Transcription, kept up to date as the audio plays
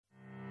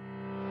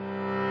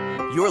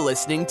You're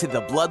listening to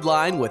The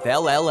Bloodline with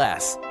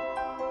LLS.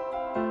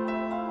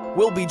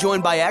 We'll be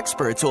joined by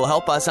experts who will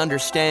help us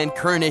understand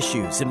current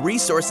issues and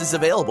resources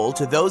available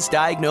to those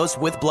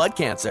diagnosed with blood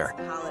cancer.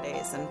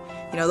 Holidays and,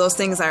 those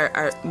things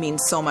mean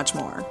so much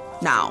more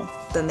now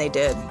than they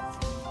did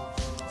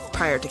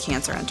prior to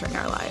cancer entering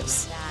our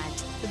lives.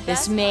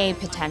 This may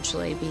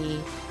potentially be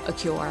a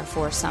cure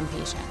for some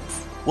patients.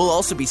 We'll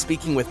also be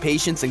speaking with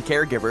patients and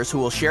caregivers who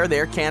will share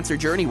their cancer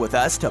journey with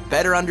us to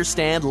better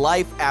understand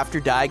life after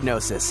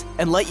diagnosis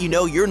and let you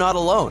know you're not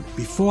alone.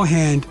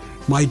 Beforehand,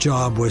 my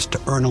job was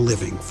to earn a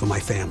living for my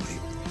family.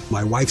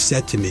 My wife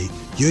said to me,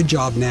 your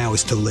job now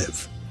is to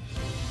live.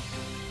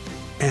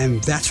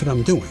 And that's what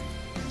I'm doing.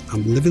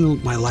 I'm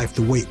living my life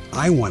the way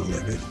I want to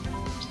live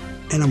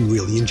it, and I'm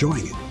really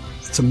enjoying it.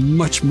 It's a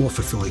much more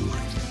fulfilling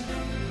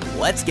life.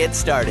 Let's get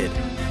started.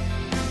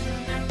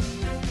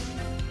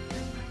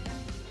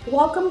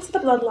 Welcome to The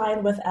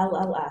Bloodline with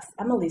LLS.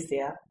 I'm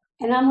Alicia.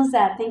 And I'm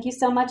Lizette. Thank you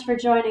so much for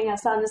joining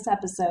us on this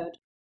episode.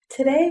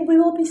 Today we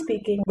will be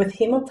speaking with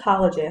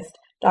hematologist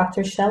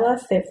Dr. Shella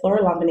St.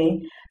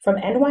 Fleur-Lamini from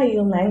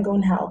NYU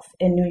Langone Health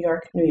in New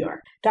York, New York.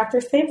 Dr.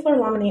 St.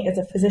 Fleur-Lamini is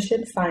a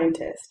physician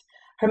scientist.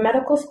 Her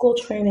medical school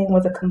training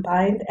was a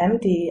combined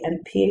MD and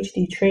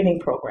PhD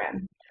training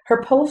program.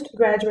 Her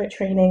postgraduate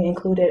training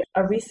included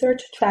a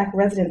research track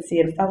residency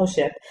and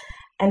fellowship,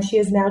 and she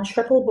is now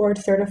triple board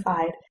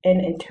certified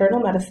in internal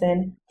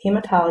medicine,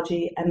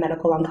 hematology, and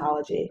medical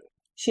oncology.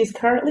 She is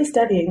currently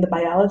studying the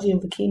biology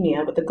of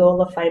leukemia with the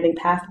goal of finding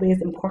pathways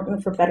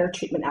important for better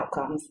treatment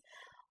outcomes.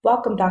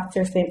 Welcome,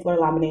 Dr. St.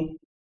 Fleur-Lamini.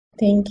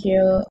 Thank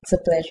you. It's a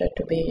pleasure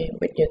to be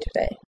with you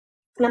today.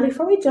 Now,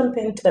 before we jump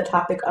into the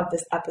topic of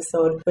this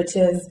episode, which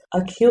is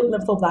acute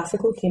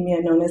lymphoblastic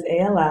leukemia known as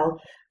ALL,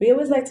 we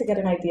always like to get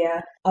an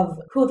idea of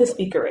who the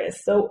speaker is.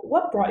 So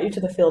what brought you to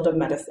the field of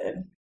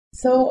medicine?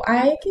 So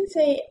I can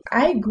say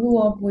I grew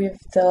up with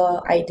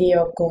the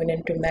idea of going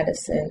into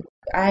medicine.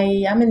 I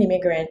am an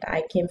immigrant.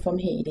 I came from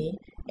Haiti.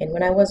 And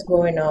when I was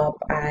growing up,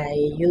 I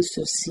used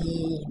to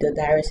see the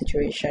dire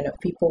situation of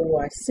people who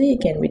are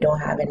sick and we don't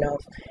have enough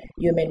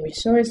human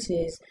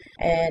resources.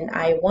 And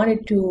I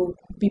wanted to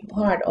be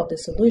part of the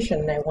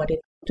solution. I wanted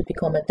to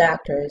become a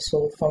doctor.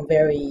 So from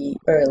very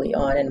early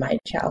on in my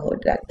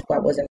childhood, that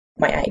wasn't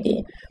my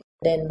idea.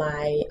 Then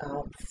my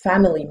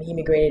family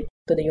immigrated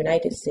to the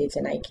United States,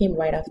 and I came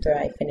right after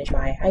I finished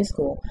my high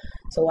school.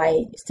 So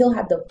I still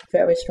had the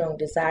very strong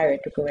desire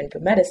to go into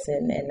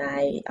medicine, and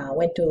I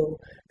went to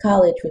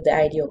college with the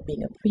idea of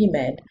being a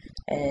pre-med.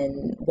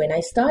 And when I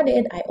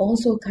started, I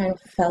also kind of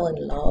fell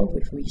in love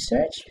with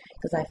research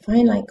because I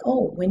find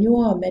when you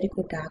are a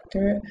medical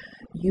doctor,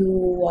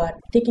 you are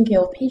taking care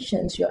of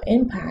patients, your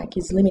impact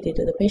is limited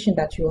to the patient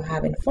that you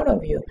have in front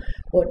of you.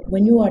 But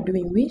when you are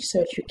doing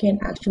research, you can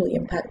actually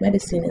impact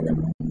medicine in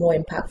a more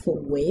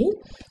impactful way.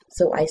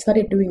 So I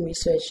started doing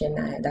research,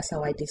 and that's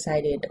how I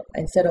decided,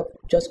 instead of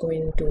just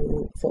going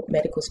for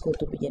medical school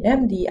to be an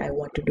MD, I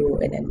want to do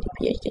an MD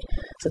PhD.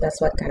 So that's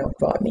what kind of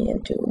brought me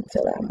into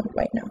Philadelphia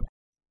right now.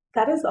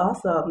 That is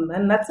awesome.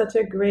 And that's such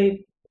a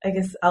great,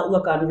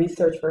 outlook on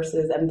research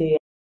versus MD.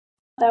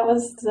 That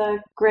was a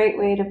great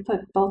way to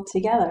put both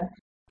together.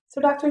 So,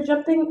 Doctor,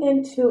 jumping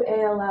into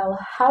ALL,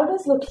 how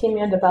does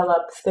leukemia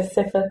develop,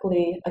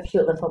 specifically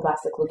acute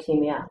lymphoblastic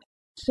leukemia?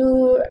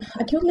 So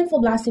acute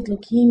lymphoblastic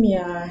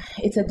leukemia,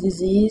 it's a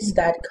disease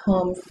that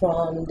comes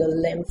from the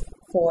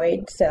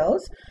lymphoid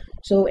cells.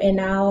 So in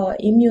our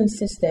immune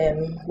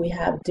system, we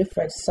have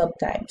different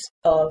subtypes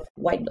of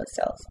white blood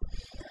cells.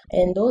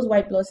 And those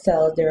white blood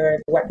cells,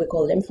 they're what we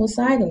call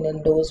lymphocyte, and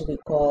then those we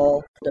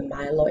call the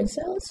myeloid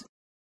cells.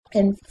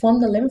 And from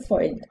the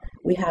lymphoid,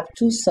 we have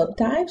two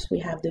subtypes. We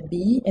have the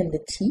B and the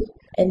T,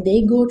 and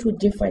they go through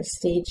different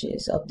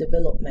stages of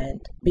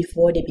development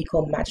before they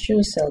become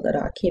mature cells that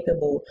are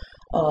capable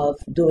of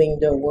doing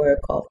the work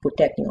of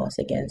protecting us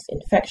against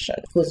infection.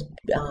 Because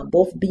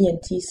both B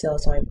and T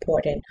cells are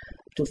important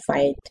to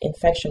fight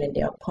infection, and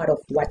they are part of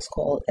what's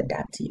called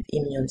adaptive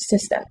immune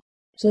system.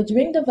 So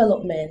during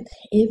development,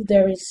 if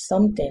there is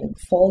something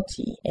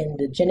faulty in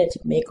the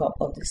genetic makeup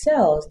of the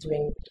cells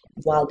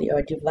while they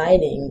are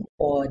dividing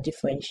or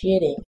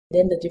differentiating,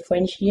 then the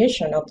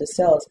differentiation of the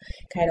cells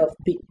kind of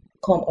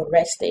become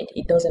arrested.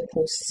 It doesn't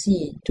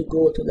proceed to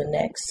go to the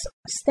next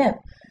step.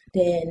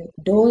 Then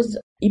those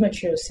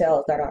immature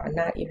cells that are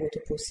not able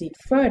to proceed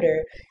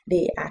further,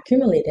 they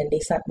accumulate and they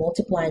start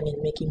multiplying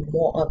and making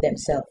more of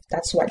themselves.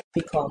 That's what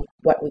become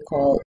what we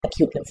call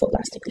acute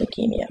lymphoblastic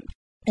leukemia.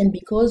 And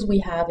because we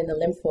have in the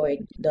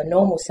lymphoid, the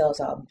normal cells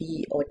are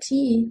B or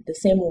T, the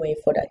same way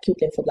for the acute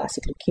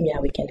lymphoblastic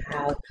leukemia, we can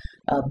have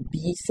a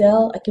B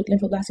cell acute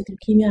lymphoblastic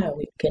leukemia, and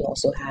we can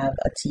also have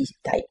a T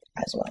type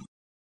as well.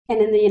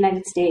 And in the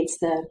United States,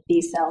 the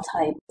B cell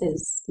type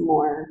is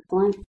more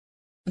blunt.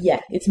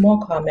 Yeah, it's more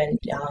common.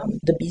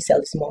 The B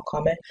cell is more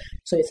common.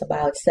 So it's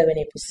about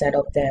 70%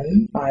 of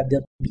them are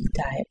the B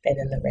type, and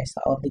then the rest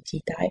are of the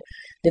T type.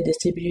 The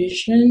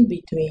distribution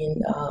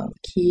between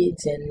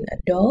kids and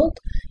adult,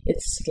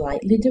 it's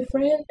slightly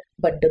different,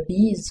 but the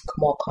B is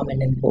more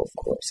common in both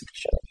groups,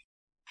 actually.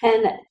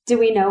 And do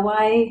we know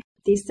why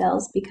these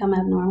cells become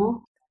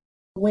abnormal?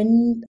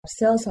 When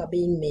cells are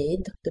being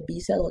made, the B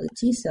cell or the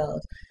T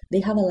cells,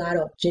 they have a lot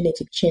of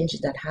genetic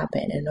changes that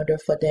happen in order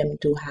for them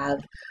to have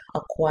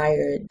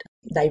acquired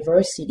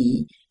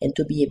diversity and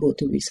to be able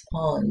to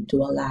respond to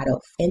a lot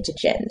of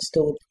antigens,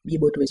 to be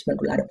able to respond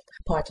to a lot of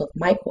parts of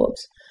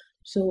microbes.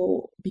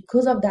 So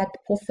because of that,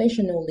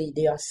 professionally,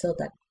 they are cells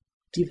that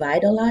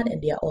divide a lot,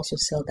 and they are also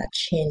cells that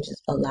change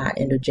a lot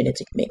in the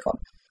genetic makeup.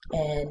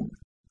 And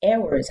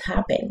errors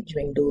happen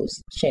during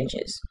those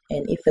changes.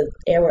 And if an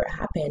error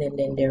happen and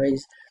then there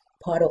is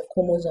part of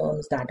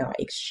chromosomes that are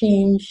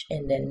exchanged,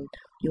 and then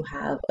you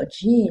have a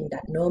gene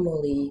that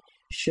normally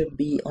should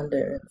be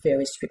under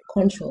very strict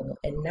control,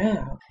 and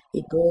now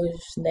it goes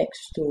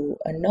next to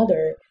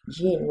another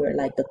gene where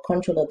like the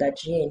control of that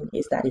gene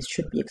is that it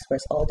should be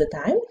expressed all the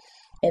time.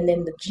 And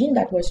then the gene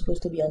that was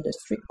supposed to be under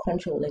strict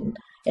control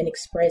and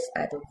expressed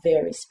at a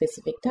very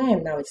specific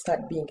time, now it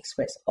starts being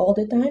expressed all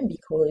the time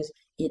because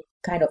it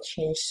kind of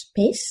changed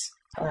space,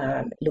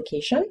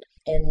 location.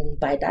 And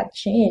by that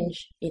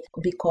change, it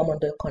become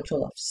under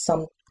control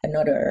of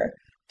another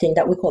thing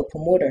that we call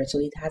promoter. So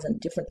it has a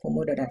different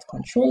promoter that's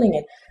controlling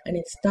it, and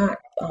it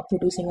starts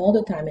producing all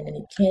the time, and then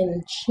it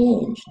can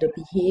change the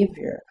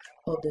behavior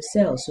of the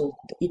cell. So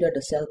either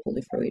the cell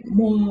proliferate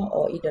more,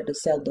 or either the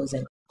cell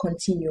doesn't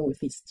continue with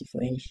its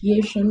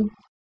differentiation,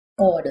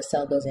 or the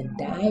cell doesn't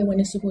die when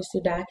it's supposed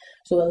to die.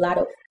 So a lot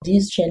of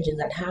these changes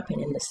that happen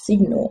in the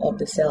signal of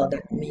the cell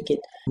that make it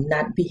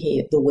not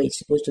behave the way it's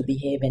supposed to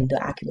behave, and the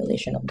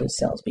accumulation of those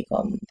cells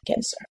become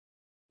cancer.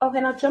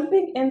 Okay, now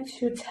jumping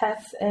into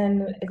tests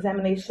and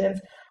examinations,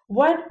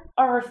 what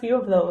are a few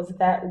of those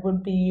that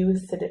would be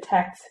used to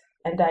detect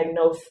and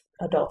diagnose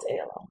adult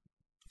ALL?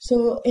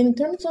 So in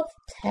terms of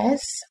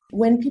tests,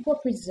 when people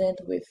present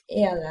with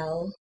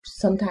ALL,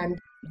 sometimes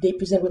they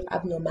present with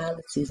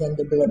abnormalities in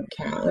the blood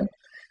count,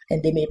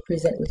 and they may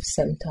present with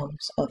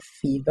symptoms of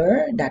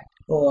fever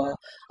or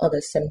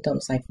other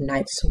symptoms like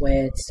night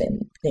sweats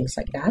and things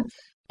like that.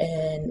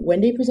 And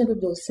when they present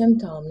with those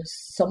symptoms,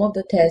 some of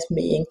the tests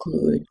may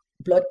include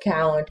blood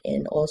count,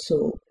 and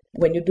also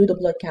when you do the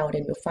blood count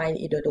and you find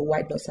either the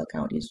white blood cell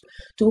count is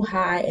too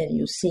high and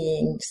you're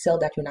seeing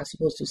cells that you're not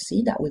supposed to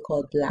see, that we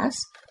call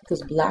blasts,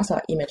 because blasts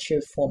are immature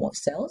form of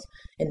cells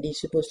and they're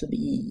supposed to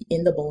be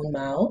in the bone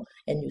marrow,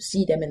 and you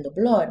see them in the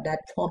blood, that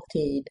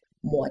prompted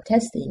more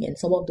testing. And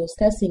some of those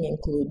testing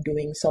include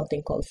doing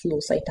something called flow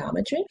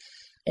cytometry.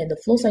 And the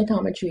flow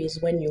cytometry is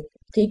when you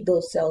take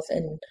those cells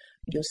and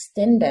you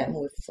stain them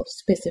with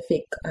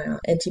specific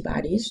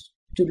antibodies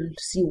to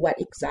see what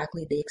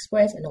exactly they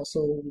express and also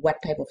what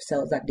type of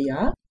cells that they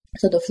are.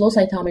 So the flow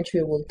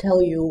cytometry will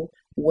tell you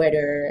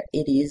whether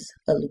it is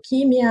a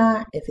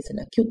leukemia, if it's an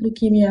acute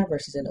leukemia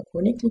versus a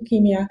chronic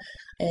leukemia,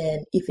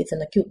 and if it's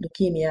an acute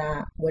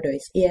leukemia, whether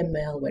it's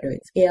AML, whether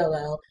it's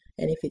ALL,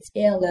 and if it's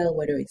ALL,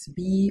 whether it's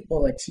B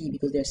or a T,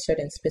 because there's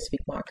certain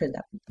specific markers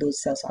that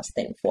those cells are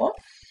stained for.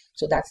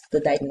 So that's the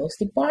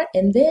diagnostic part.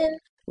 And then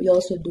we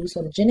also do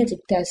some genetic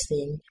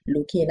testing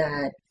looking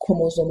at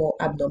chromosomal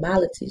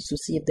abnormalities to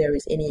see if there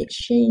is any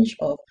exchange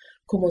of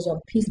chromosome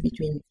piece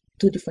between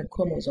two different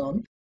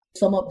chromosomes.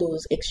 Some of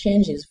those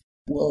exchanges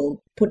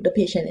will put the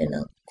patient in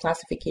a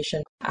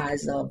classification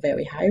as a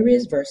very high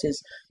risk,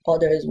 versus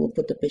others will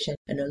put the patient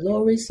in a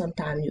low risk.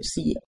 Sometimes you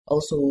see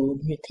also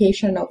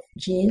mutation of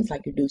genes,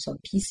 like you do some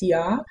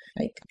PCR,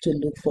 like to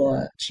look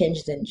for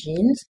changes in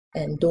genes,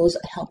 and those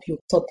help you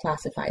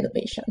subclassify the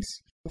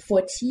patients.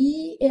 For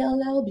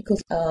T-ALL,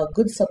 because a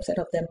good subset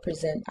of them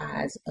present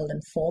as a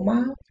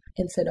lymphoma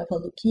instead of a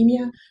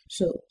leukemia,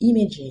 so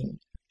imaging,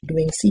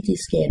 doing CT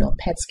scan or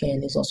PET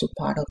scan is also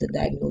part of the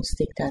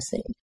diagnostic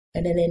testing.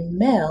 And then in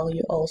male,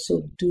 you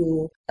also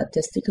do a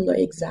testicular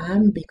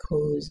exam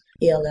because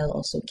ALL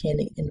also can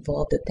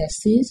involve the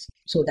testes.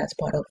 So that's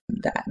part of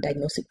the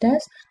diagnostic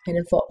test. And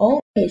then for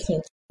all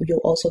patients, you're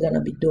also going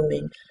to be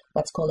doing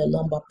what's called a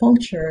lumbar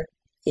puncture,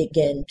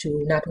 again,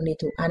 to not only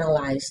to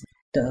analyze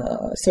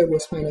the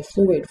cerebrospinal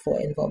fluid for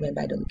involvement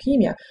by the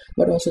leukemia,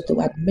 but also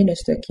to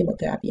administer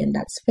chemotherapy in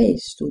that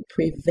space to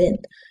prevent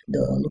the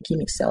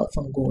leukemic cell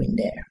from going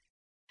there.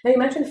 Now, you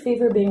mentioned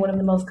fever being one of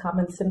the most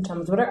common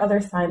symptoms. What are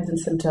other signs and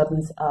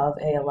symptoms of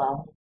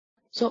ALL?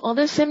 So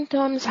other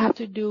symptoms have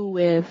to do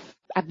with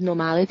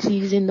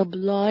abnormalities in the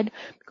blood,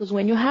 because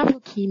when you have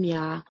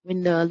leukemia,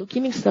 when the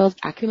leukemic cells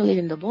accumulate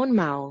in the bone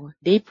marrow,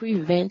 they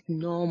prevent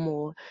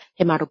normal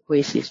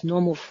hematopoiesis,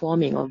 normal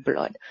forming of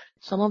blood.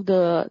 Some of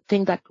the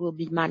things that will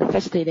be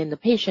manifested in the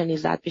patient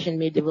is that patient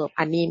may develop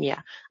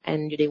anemia,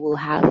 and they will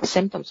have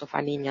symptoms of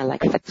anemia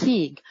like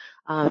fatigue,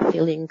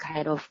 feeling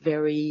kind of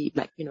very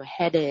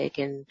headache,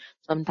 and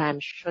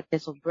sometimes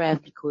shortness of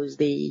breath because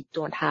they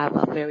don't have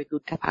a very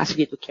good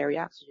capacity to carry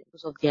oxygen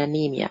because of the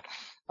anemia.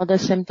 Other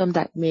symptom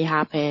that may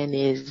happen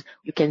is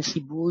you can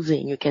see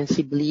bruising, you can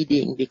see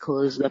bleeding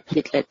because the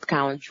platelet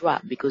count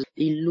drop, because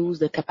they lose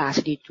the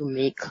capacity to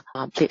make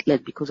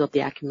platelet because of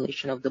the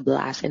accumulation of the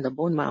blast in the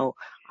bone marrow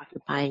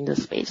occupying the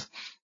space.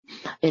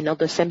 And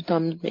other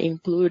symptoms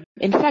include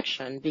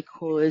infection,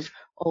 because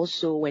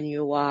also when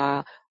you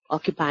are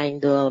occupying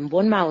the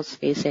bone marrow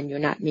space and you're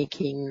not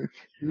making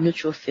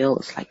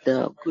neutrophils, like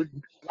the good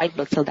white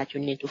blood cell that you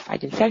need to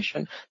fight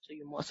infection, so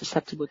you're more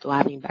susceptible to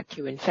having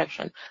bacterial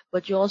infection.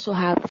 But you also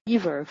have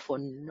fever for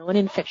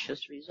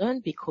non-infectious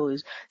reason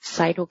because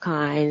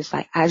cytokines,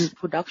 like as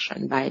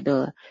production by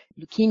the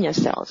leukemia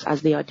cells,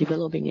 as they are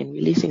developing and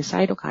releasing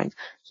cytokines,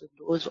 so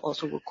those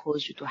also will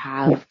cause you to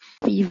have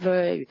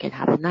fever, you can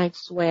have night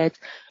sweat,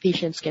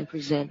 patients can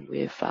present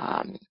with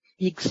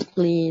big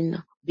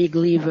spleen, big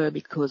liver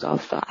because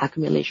of the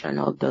accumulation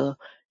of the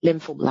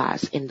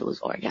lymphoblasts in those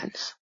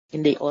organs.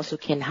 And they also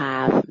can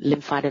have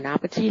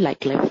lymphadenopathy,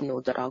 like lymph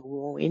nodes that are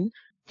growing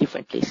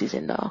different places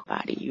in the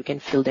body. You can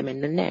feel them in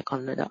the neck,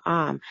 under the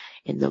arm,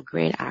 in the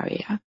brain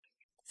area.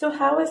 So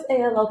how is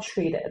ALL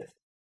treated?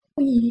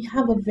 We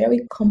have a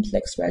very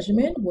complex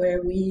regimen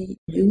where we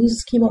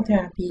use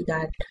chemotherapy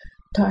that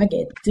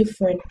target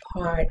different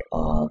part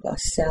of a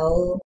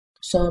cell.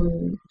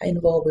 Some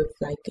involved with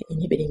like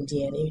inhibiting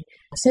DNA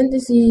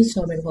synthesis,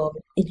 some involved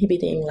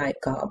inhibiting like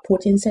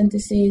protein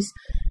synthesis,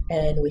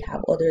 and we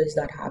have others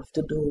that have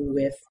to do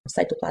with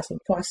cytoplasmic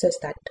process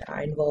that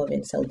are involved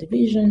in cell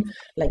division,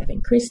 like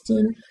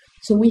vincristine.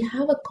 So we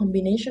have a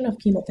combination of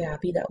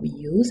chemotherapy that we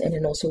use, and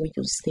then also we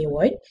use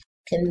steroid.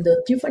 In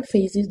the different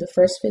phases, the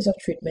first phase of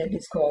treatment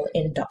is called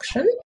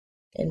induction,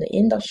 and the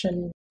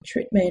induction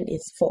treatment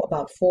is for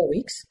about 4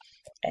 weeks,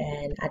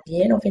 and at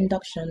the end of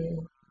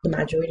induction, the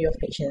majority of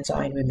patients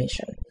are in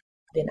remission.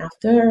 Then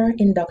after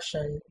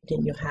induction,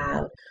 then you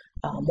have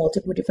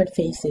multiple different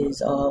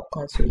phases of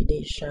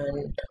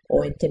consolidation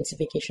or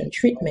intensification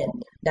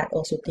treatment that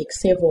also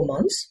takes several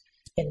months,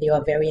 and they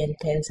are very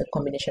intense, a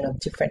combination of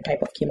different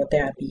type of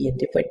chemotherapy and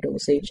different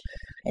dosage,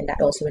 and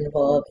that also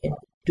involve in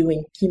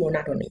doing chemo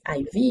not only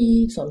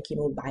IV, some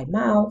chemo by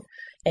mouth,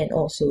 and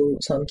also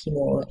some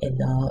chemo in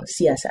the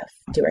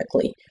CSF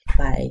directly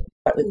by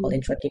what we call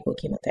intrathecal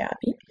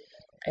chemotherapy.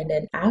 And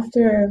then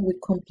after we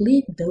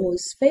complete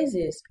those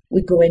phases,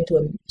 we go into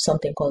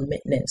something called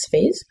maintenance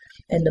phase.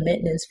 And the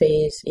maintenance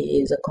phase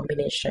is a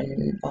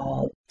combination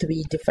of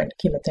 3 different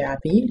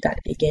chemotherapy that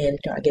again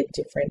target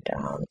different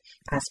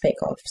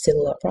aspects of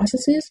cellular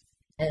processes.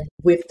 And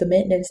with the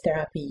maintenance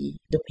therapy,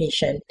 the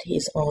patient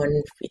is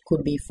on, it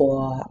could be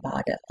for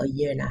about a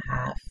year and a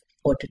half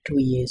or to 2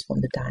 years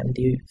from the time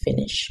they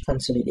finish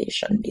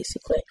consolidation,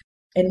 basically.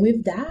 And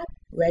with that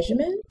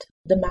regimen,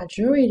 the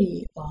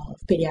majority of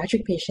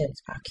pediatric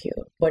patients are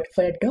cured. But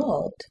for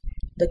adult,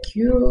 the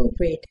cure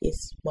rate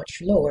is much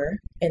lower,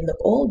 and the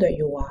older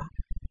you are,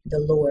 the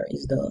lower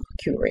is the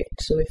cure rate.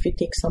 So if you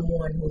take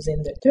someone who's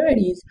in their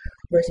 30s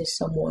versus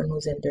someone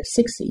who's in their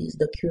 60s,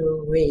 the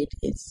cure rate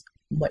is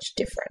much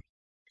different.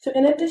 So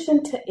in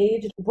addition to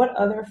age, what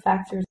other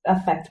factors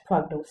affect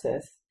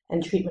prognosis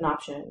and treatment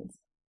options?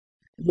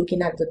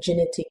 Looking at the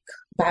genetic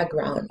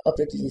background of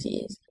the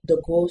disease,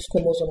 the gross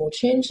chromosomal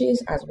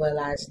changes as well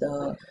as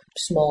the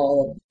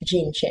small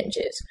gene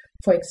changes.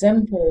 For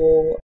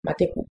example, I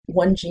think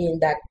one gene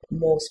that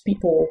most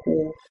people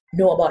who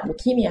know about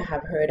leukemia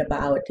have heard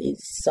about is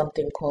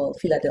something called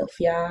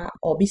Philadelphia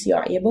or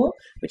BCR-ABL,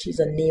 which is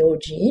a neo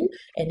gene,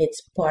 and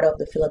it's part of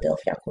the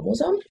Philadelphia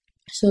chromosome.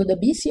 So the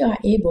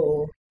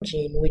BCR-ABL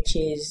gene, which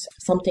is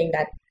something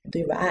that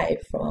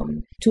derived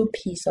from 2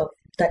 pieces of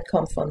that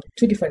come from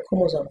 2 different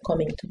chromosomes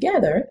coming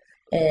together,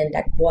 and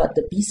that brought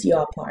the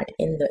BCR part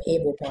and the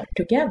ABL part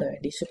together.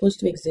 They're supposed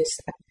to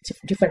exist at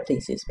different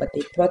places, but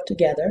they brought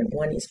together.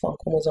 One is from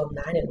chromosome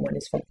 9 and one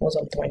is from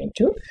chromosome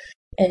 22.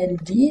 And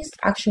these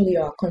actually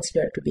are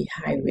considered to be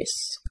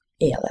high-risk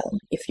ALL.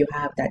 If you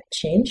have that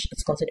change,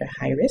 it's considered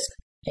high risk.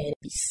 And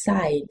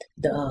beside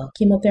the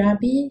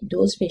chemotherapy,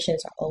 those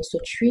patients are also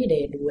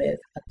treated with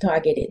a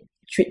targeted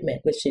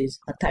treatment, which is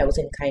a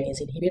tyrosine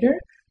kinase inhibitor.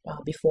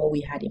 Before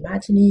we had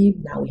imatinib,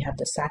 now we have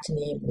the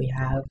dasatinib, we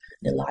have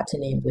the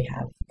nilotinib, we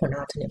have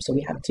ponatinib. So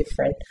we have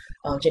different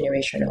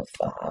generation of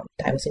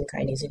tyrosine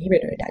kinase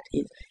inhibitor that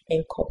is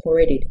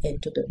incorporated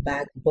into the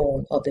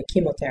backbone of the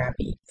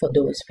chemotherapy for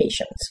those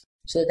patients.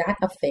 So that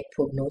affects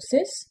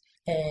prognosis.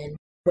 And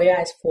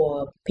whereas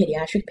for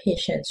pediatric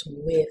patients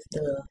with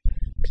the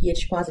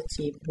Ph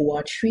positive who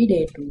are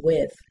treated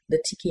with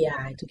the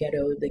TKI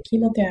together with the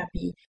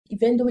chemotherapy,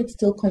 even though it's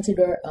still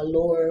considered a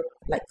lower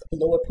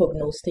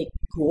prognostic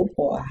group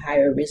or a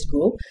higher risk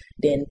group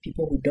than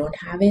people who don't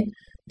have it,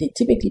 they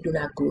typically do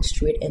not go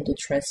straight into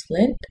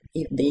transplant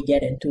if they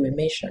get into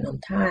remission on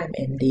time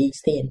and they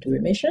stay into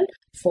remission.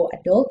 For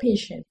adult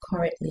patients,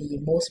 currently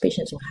most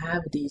patients who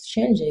have these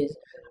changes,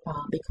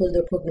 because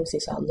their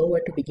prognosis are lower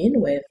to begin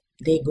with,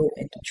 they go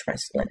into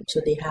transplant.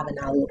 So they have an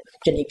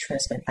allogeneic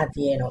transplant at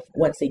the end of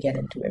once they get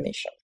into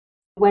remission.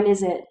 When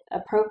is it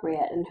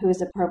appropriate and who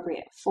is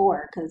appropriate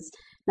for? Because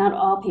not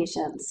all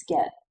patients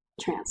get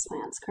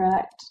transplants,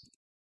 correct?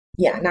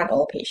 Yeah, not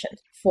all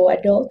patients. For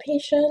adult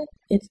patients,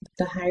 it's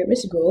the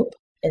high-risk group,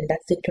 and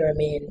that's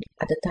determined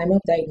at the time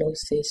of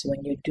diagnosis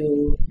when you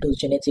do those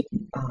genetic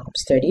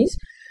studies.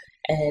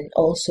 And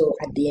also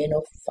at the end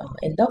of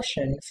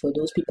induction, for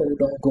those people who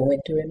don't go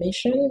into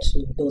remission,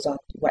 so those are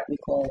what we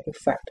call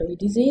refractory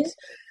disease.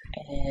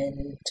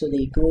 And so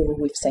they go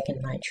with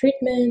second-line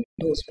treatment.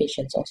 those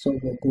patients also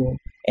will go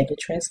into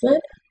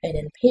transplant. And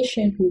then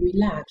patients who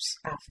relapse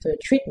after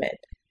treatment,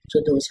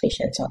 so those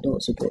patients are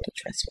those who go to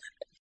transplant.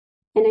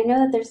 And I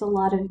know that there's a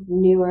lot of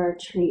newer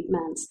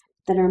treatments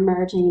that are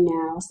emerging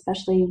now,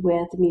 especially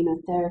with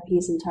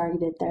immunotherapies and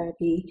targeted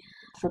therapy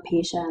for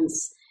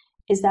patients.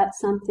 Is that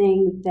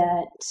something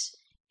that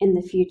in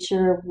the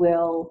future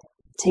will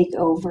take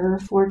over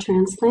for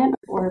transplant,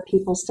 or are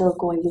people still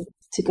going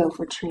to go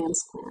for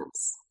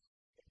transplants?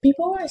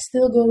 People are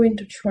still going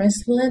to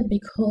transplant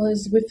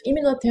because with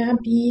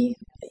immunotherapy,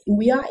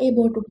 we are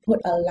able to put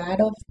a lot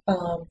of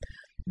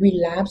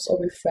relapse or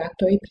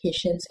refractory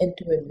patients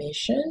into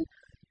remission.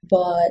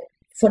 But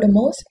for the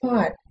most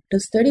part, the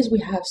studies we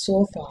have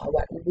so far,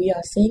 what we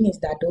are seeing is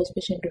that those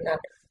patients do not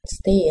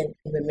stay in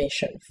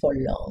remission for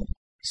long.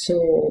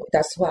 So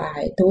that's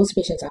why those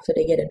patients, after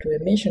they get into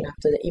remission,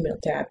 after the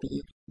immunotherapy,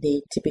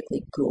 they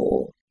typically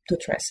go to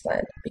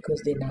transplant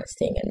because they're not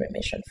staying in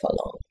remission for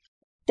long.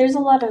 There's a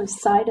lot of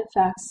side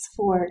effects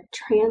for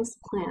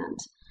transplant.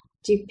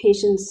 Do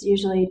patients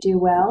usually do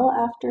well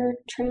after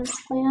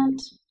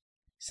transplant?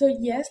 So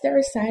yes, there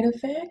is side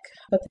effect,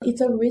 but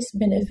it's a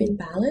risk-benefit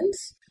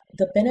balance.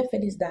 The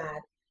benefit is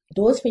that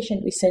those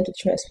patients we send to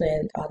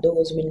transplant are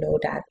those we know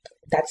that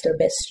that's their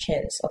best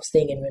chance of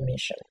staying in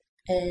remission.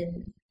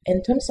 And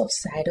in terms of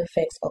side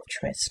effects of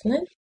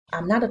transplant,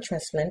 I'm not a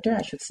transplanter,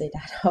 I should say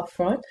that up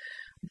front,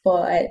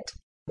 but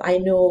I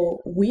know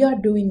we are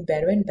doing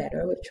better and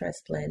better with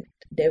transplant.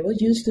 There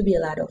used to be a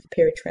lot of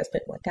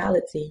peri-transplant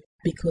mortality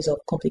because of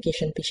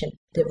complication patients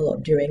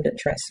develop during the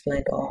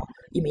transplant or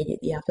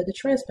immediately after the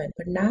transplant.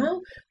 But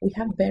now we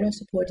have better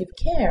supportive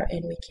care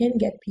and we can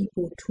get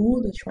people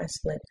to the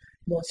transplant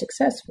more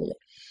successfully.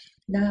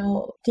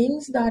 Now,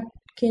 things that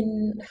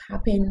can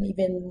happen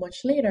even much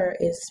later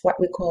is what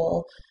we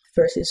call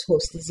versus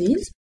host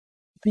disease.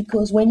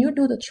 Because when you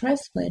do the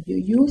transplant, you're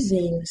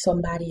using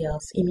somebody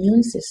else's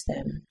immune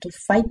system to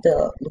fight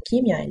the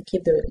leukemia and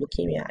keep the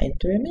leukemia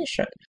into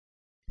remission.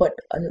 But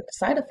a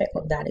side effect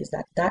of that is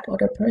that that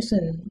other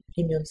person's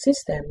immune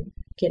system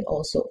can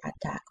also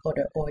attack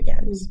other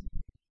organs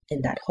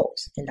in that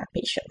host, in that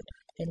patient.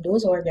 And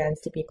those organs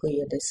typically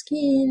are the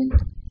skin,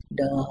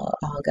 the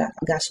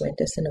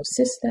gastrointestinal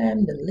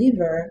system, the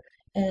liver,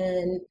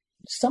 and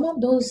some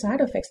of those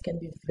side effects can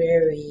be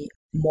very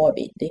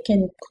morbid. They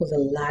can cause a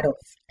lot of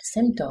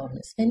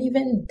symptoms and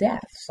even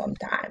death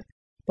sometimes.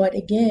 But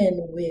again,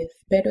 with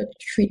better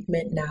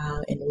treatment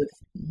now and with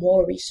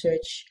more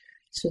research,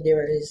 so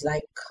there is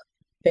like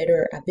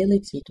better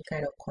ability to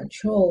kind of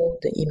control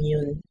the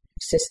immune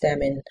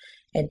system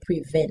and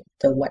prevent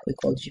the what we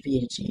call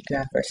GVHD,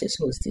 graft versus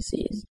host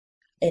disease.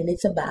 And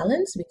it's a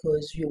balance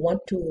because you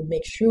want to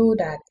make sure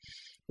that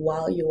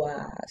while you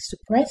are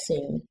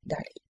suppressing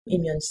that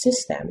immune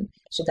system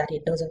so that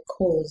it doesn't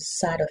cause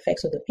side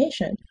effects of the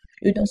patient,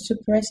 you don't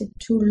suppress it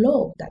too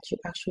low that you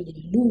actually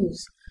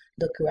lose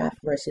the graft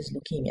versus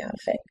leukemia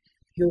effect.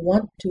 You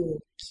want to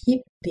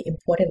keep the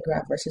important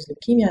graft versus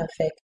leukemia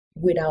effect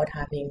without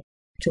having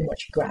too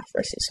much graft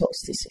versus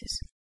host disease.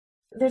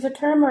 There's a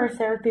term or a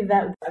therapy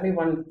that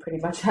everyone pretty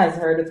much has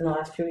heard of in the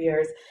last few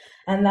years,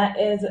 and that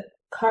is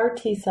CAR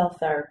T-cell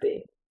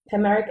therapy,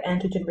 chimeric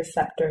antigen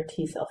receptor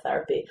T-cell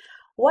therapy.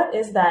 What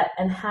is that,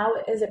 and how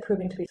is it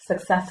proving to be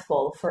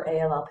successful for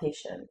ALL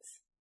patients?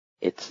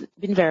 It's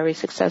been very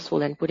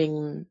successful in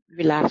putting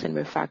relapsed and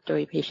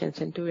refractory patients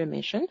into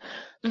remission.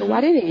 So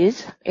what it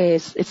is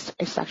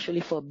it's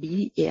actually for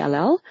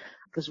B-ALL,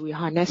 because we're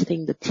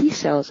harnessing the T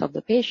cells of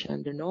the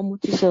patient, the normal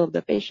T cell of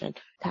the patient,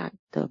 attack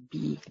the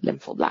B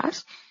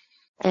lymphoblast.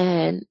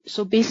 And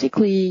so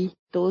basically,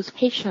 those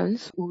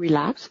patients who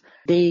relapse,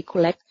 they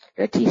collect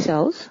their T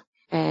cells,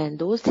 and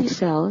those T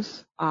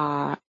cells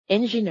are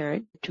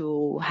engineered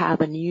to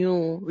have a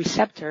new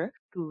receptor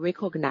to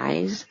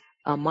recognize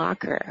a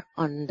marker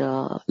on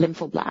the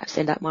lymphoblast.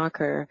 And that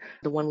marker,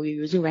 the one we're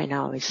using right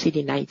now, is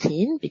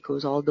CD19,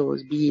 because all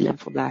those B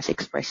lymphoblasts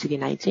express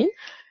CD19.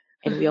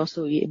 And we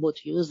also able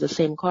to use the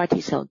same CAR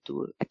T cell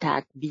to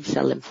attack B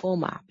cell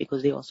lymphoma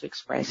because they also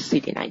express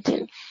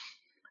CD19.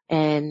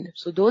 And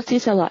so those T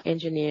cells are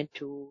engineered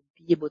to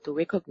be able to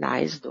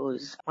recognize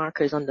those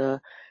markers on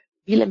the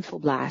B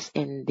lymphoblast,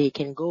 and they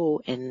can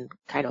go and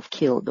kind of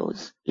kill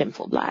those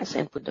lymphoblasts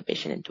and put the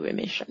patient into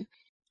remission.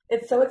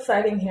 It's so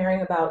exciting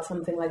hearing about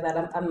something like that.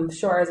 I'm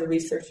sure as a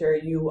researcher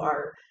you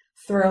are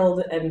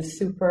thrilled and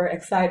super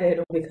excited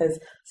because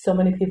so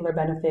many people are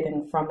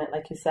benefiting from it.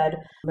 Like you said,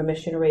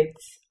 remission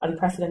rates,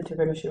 unprecedented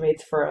remission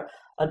rates for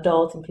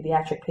adults and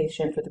pediatric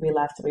patients with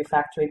relapsed and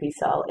refractory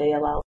B-cell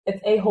ALL.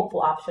 It's a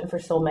hopeful option for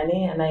so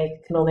many, and I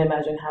can only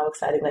imagine how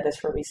exciting that is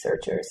for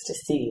researchers to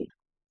see.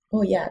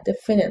 Oh yeah,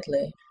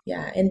 definitely.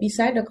 Yeah, and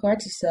beside the CAR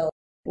T-cell,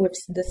 with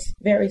this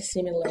very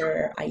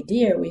similar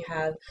idea, we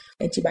have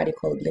antibody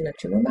called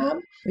blinatumomab,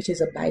 which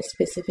is a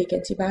bispecific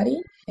antibody.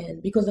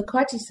 And because the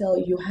CAR T-cell,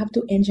 you have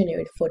to engineer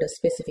it for the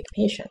specific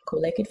patient,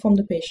 collect it from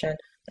the patient,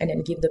 and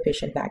then give the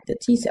patient back the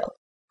T-cell.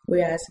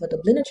 Whereas for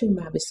the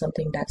blinatumomab is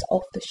something that's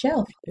off the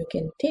shelf. You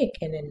can take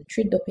and then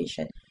treat the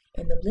patient.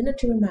 And the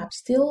blinatumomab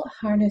still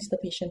harnesses the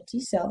patient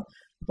T-cell,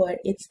 but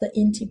it's the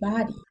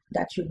antibody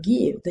that you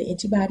give, the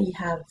antibody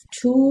have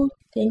two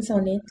things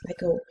on it.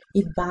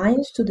 It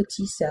binds to the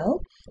T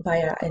cell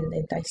via an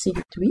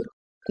anti-CD3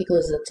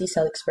 because the T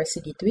cell express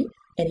CD3,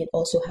 and it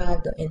also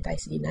have the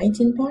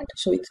anti-CD19 part.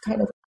 So it's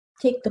kind of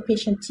take the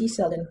patient T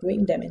cell and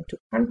bring them into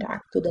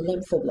contact to the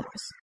lymphoblast.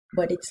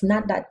 But it's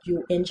not that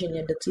you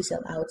engineer the T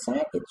cell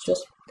outside, it's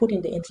just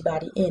putting the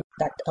antibody in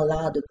that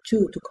allow the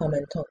two to come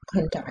into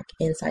contact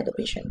inside the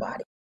patient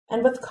body.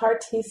 And with CAR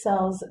T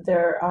cells,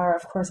 there are,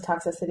 of course,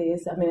 toxicities.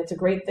 I mean, it's a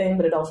great thing,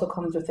 but it also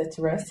comes with its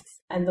risks.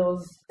 And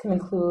those can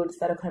include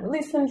cytokine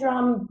release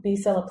syndrome,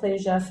 B-cell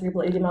aplasia,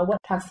 cerebral edema. What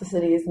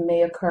toxicities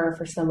may occur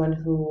for someone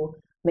who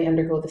may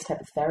undergo this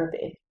type of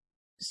therapy?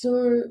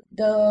 So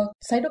the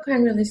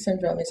cytokine release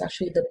syndrome is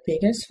actually the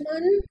biggest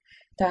one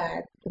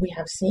that we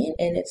have seen.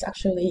 And it's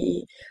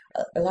actually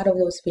a lot of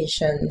those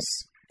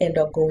patients end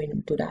up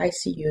going to the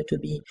ICU to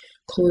be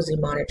closely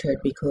monitored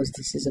because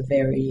this is a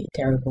very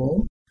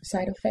terrible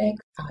side effect,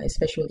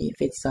 especially if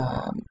it's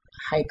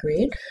high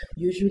grade.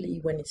 Usually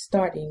when it's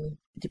starting,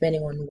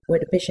 depending on where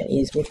the patient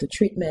is with the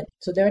treatment.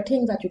 So there are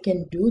things that you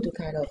can do to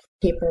kind of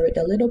taper it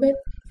a little bit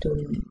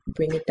to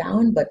bring it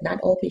down, but not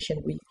all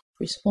patients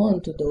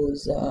respond to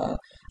those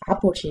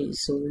approaches.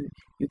 So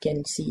you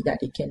can see that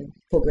it can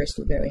progress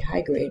to very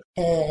high grade.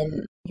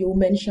 And you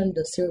mentioned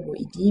the cerebral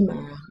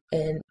edema,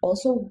 and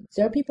also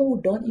there are people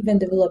who don't even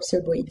develop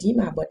cerebral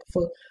edema, but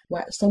for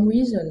some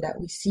reason that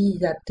we see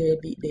that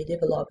they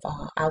develop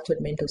altered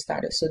mental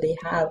status. So they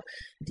have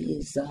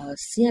these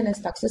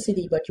CNS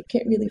toxicity, but you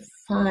can't really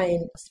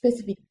find a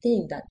specific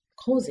thing that's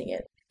causing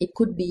it. It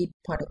could be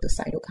part of the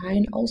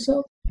cytokine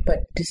also, but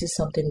this is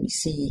something we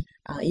see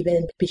even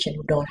in patients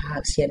who don't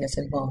have CNS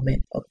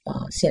involvement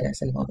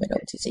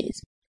of disease.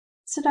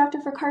 So, Doctor,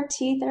 for CAR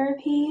T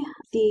therapy,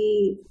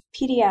 the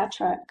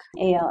pediatric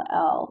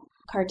ALL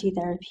CAR T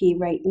therapy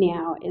right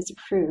now is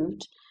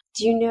approved.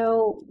 Do you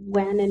know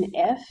when and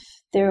if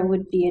there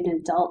would be an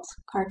adult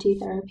CAR T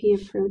therapy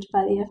approved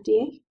by the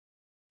FDA?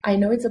 I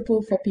know it's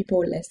approved for people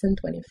less than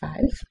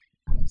 25,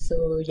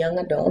 so young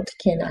adults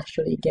can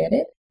actually get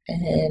it.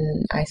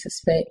 And I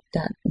suspect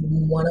that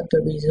one of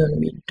the reasons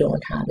we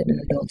don't have it in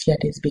adults yet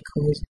is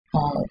because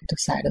of the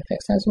side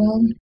effects as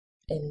well.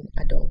 And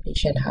adult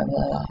patients have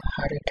a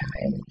harder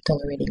time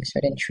tolerating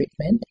certain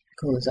treatment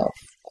because of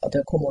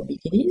other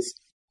comorbidities.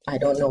 I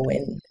don't know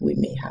when we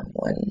may have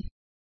one.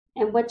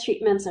 And what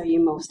treatments are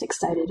you most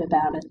excited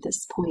about at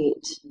this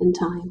point in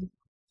time?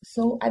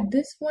 So at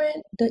this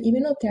point, the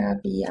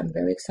immunotherapy I'm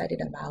very excited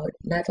about,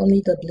 not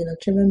only the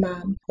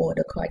blinatumomab or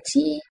the CAR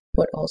T,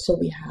 but also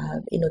we have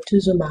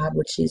inotuzumab,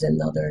 which is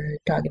another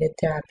targeted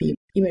therapy,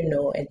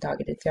 immuno and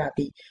targeted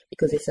therapy,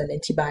 because it's an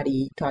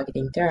antibody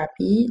targeting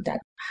therapy that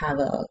have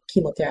a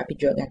chemotherapy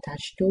drug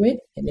attached to it,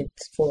 and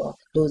it's for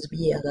those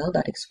BALL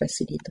that express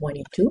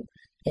CD22.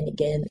 And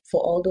again,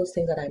 for all those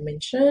things that I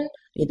mentioned,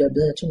 either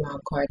blinatumomab,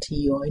 CAR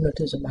T, or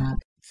inotuzumab,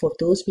 for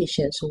those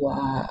patients who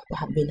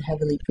have been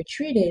heavily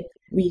pretreated,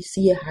 we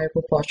see a higher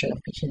proportion of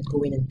patients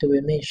going into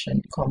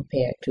remission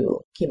compared to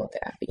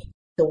chemotherapy.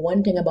 The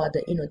one thing about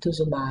the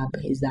inotuzumab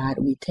is that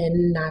we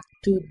tend not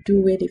to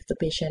do it if the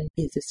patient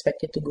is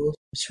expected to go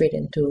straight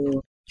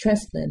into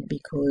transplant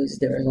because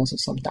there is also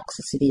some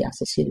toxicity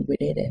associated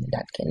with it, and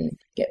that can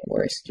get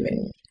worse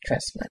during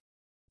transplant.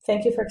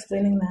 Thank you for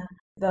explaining that.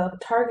 The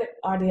target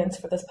audience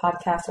for this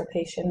podcast are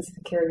patients,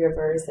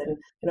 caregivers, and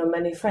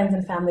many friends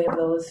and family of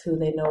those who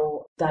they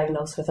know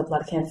diagnosed with a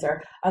blood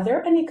cancer. Are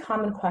there any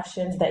common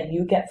questions that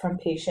you get from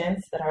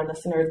patients that our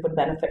listeners would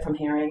benefit from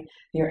hearing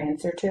your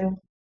answer to?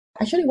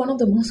 Actually, one of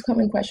the most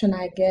common questions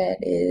I get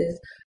is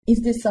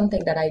this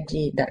something that I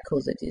did that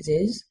caused the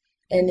disease?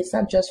 And it's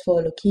not just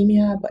for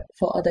leukemia, but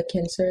for other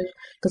cancers,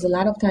 because a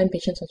lot of time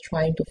patients are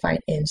trying to find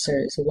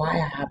answers why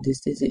I have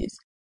this disease.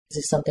 Is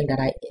it something that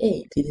I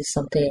ate? Is it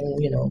something,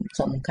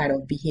 some kind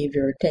of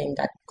behavior thing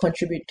that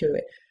contribute to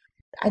it?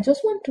 I just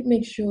want to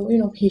make sure,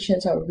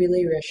 patients are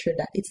really reassured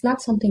that it's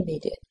not something they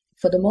did.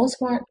 For the most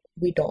part,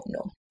 we don't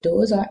know.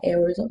 Those are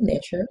errors of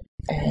nature.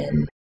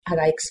 And as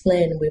I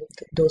explained, with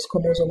those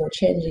chromosomal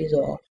changes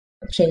or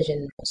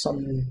changing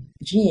some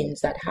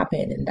genes that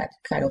happen and that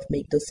kind of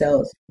make the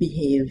cells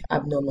behave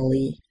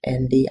abnormally,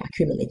 and they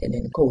accumulate and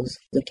then cause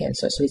the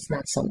cancer. So it's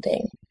not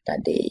something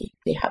that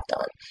they have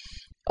done.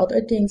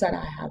 Other things that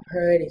I have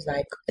heard is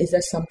like, is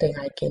there something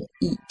I can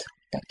eat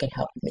that can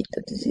help make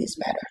the disease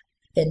better?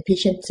 And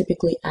patients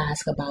typically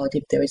ask about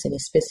if there is any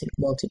specific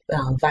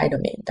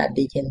multivitamin that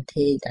they can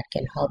take that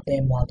can help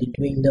them while they're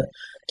doing the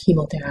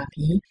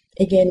chemotherapy.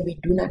 Again, we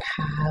do not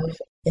have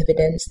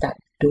evidence that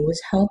those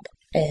help,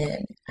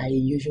 and I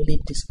usually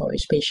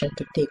discourage patients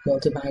to take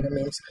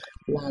multivitamins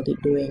while they're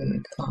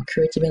doing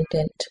curative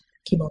intent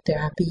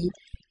chemotherapy.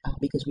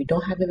 Because we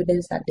don't have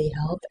evidence that they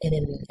help, and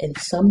in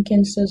some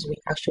cancers we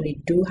actually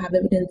do have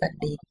evidence that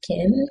they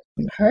can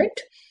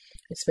hurt,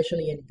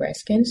 especially in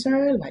breast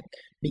cancer,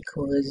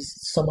 because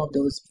some of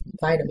those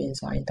vitamins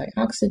are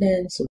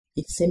antioxidants, so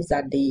it seems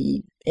that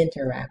they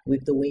interact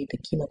with the way the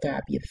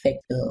chemotherapy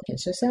affects the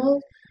cancer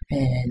cells,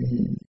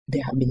 And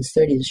there have been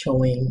studies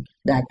showing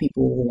that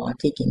people who are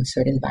taking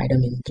certain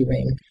vitamins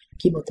during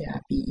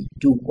chemotherapy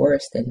do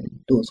worse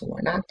than those who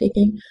are not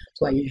taking.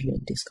 So I usually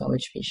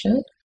discourage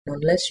patients,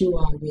 unless you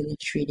are really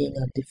treating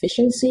a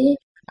deficiency,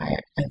 I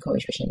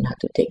encourage patients not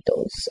to take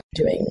those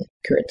during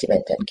curative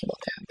intent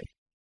chemotherapy.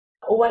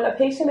 When a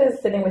patient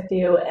is sitting with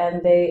you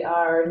and they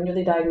are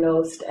newly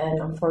diagnosed and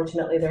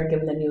unfortunately they're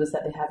given the news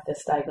that they have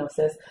this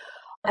diagnosis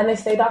and they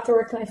say, "Doctor,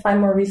 where can I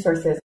find more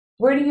resources?"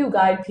 Where do you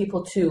guide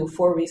people to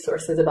for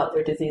resources about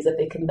their disease that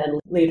they can then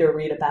later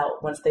read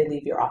about once they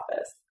leave your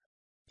office?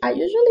 I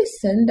usually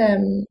send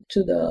them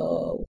to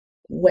the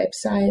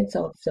websites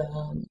of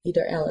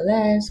either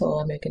LLS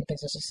or American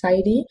Cancer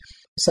Society.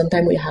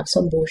 Sometimes we have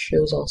some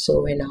brochures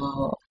also in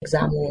our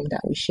exam room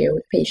that we share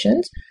with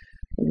patients.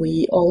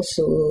 We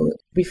also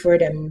refer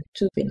them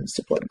to the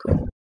support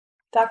group.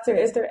 Doctor,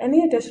 is there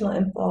any additional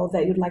info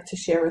that you'd like to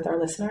share with our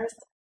listeners?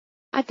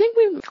 I think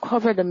we've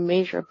covered a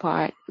major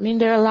part. I mean,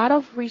 there are a lot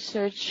of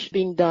research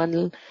being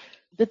done.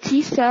 The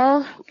T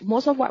cell,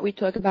 most of what we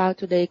talk about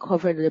today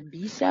covered the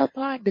B cell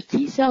part. The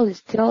T cell is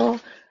still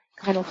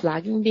kind of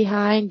lagging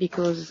behind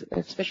because,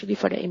 especially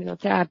for the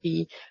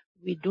immunotherapy,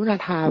 we do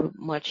not have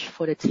much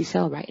for the T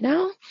cell right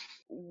now.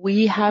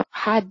 We have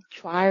had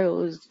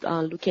trials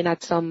looking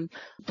at some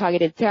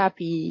targeted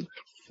therapy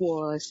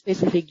for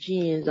specific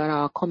genes that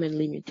are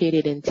commonly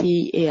mutated in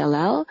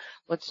TALL,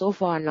 but so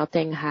far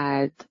nothing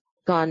had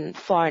gone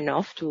far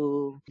enough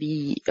to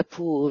be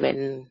approved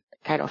and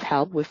kind of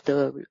help with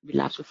the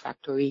relapse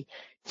refractory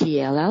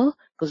TALL,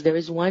 because there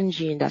is one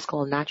gene that's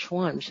called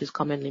NATCH1, which is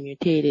commonly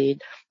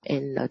mutated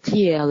in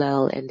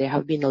TALL, and there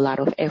have been a lot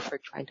of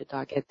effort trying to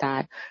target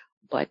that,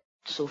 but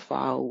so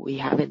far we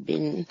haven't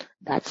been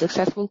that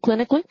successful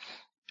clinically.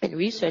 In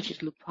research,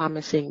 it looked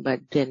promising,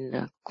 but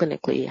then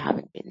clinically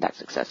haven't been that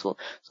successful.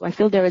 So I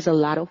feel there is a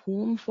lot of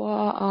room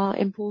for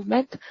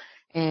improvement.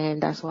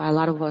 And that's why a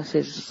lot of us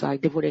is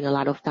devoting a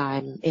lot of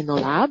time in the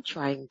lab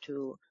trying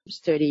to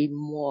study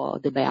more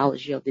the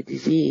biology of the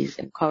disease.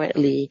 And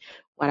currently,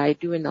 what I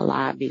do in the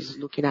lab is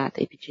looking at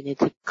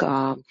epigenetic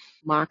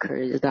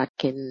markers that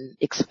can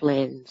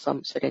explain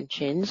some certain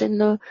changes in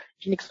the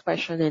gene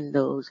expression in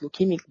those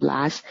leukemic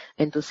blasts,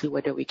 and to see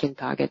whether we can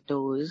target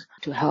those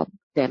to help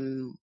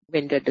them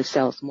render the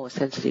cells more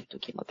sensitive to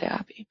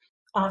chemotherapy.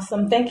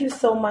 Awesome. Thank you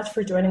so much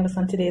for joining us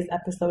on today's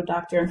episode,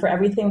 Doctor, and for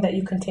everything that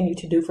you continue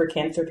to do for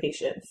cancer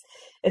patients.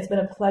 It's been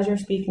a pleasure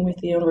speaking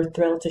with you, and we're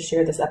thrilled to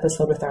share this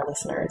episode with our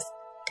listeners.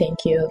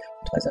 Thank you.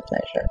 It was a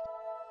pleasure.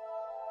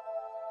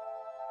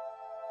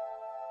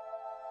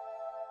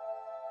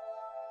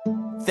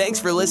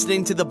 Thanks for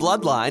listening to The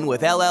Bloodline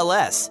with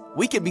LLS.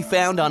 We can be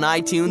found on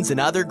iTunes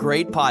and other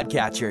great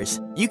podcatchers.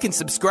 You can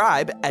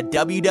subscribe at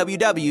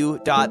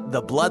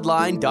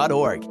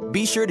www.thebloodline.org.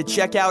 Be sure to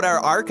check out our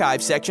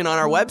archive section on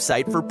our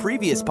website for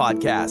previous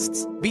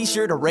podcasts. Be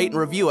sure to rate and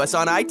review us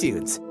on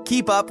iTunes.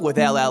 Keep up with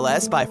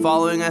LLS by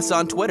following us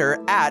on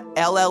Twitter at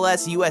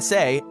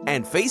LLSUSA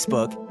and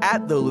Facebook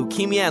at the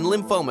Leukemia and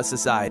Lymphoma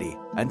Society.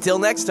 Until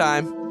next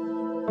time.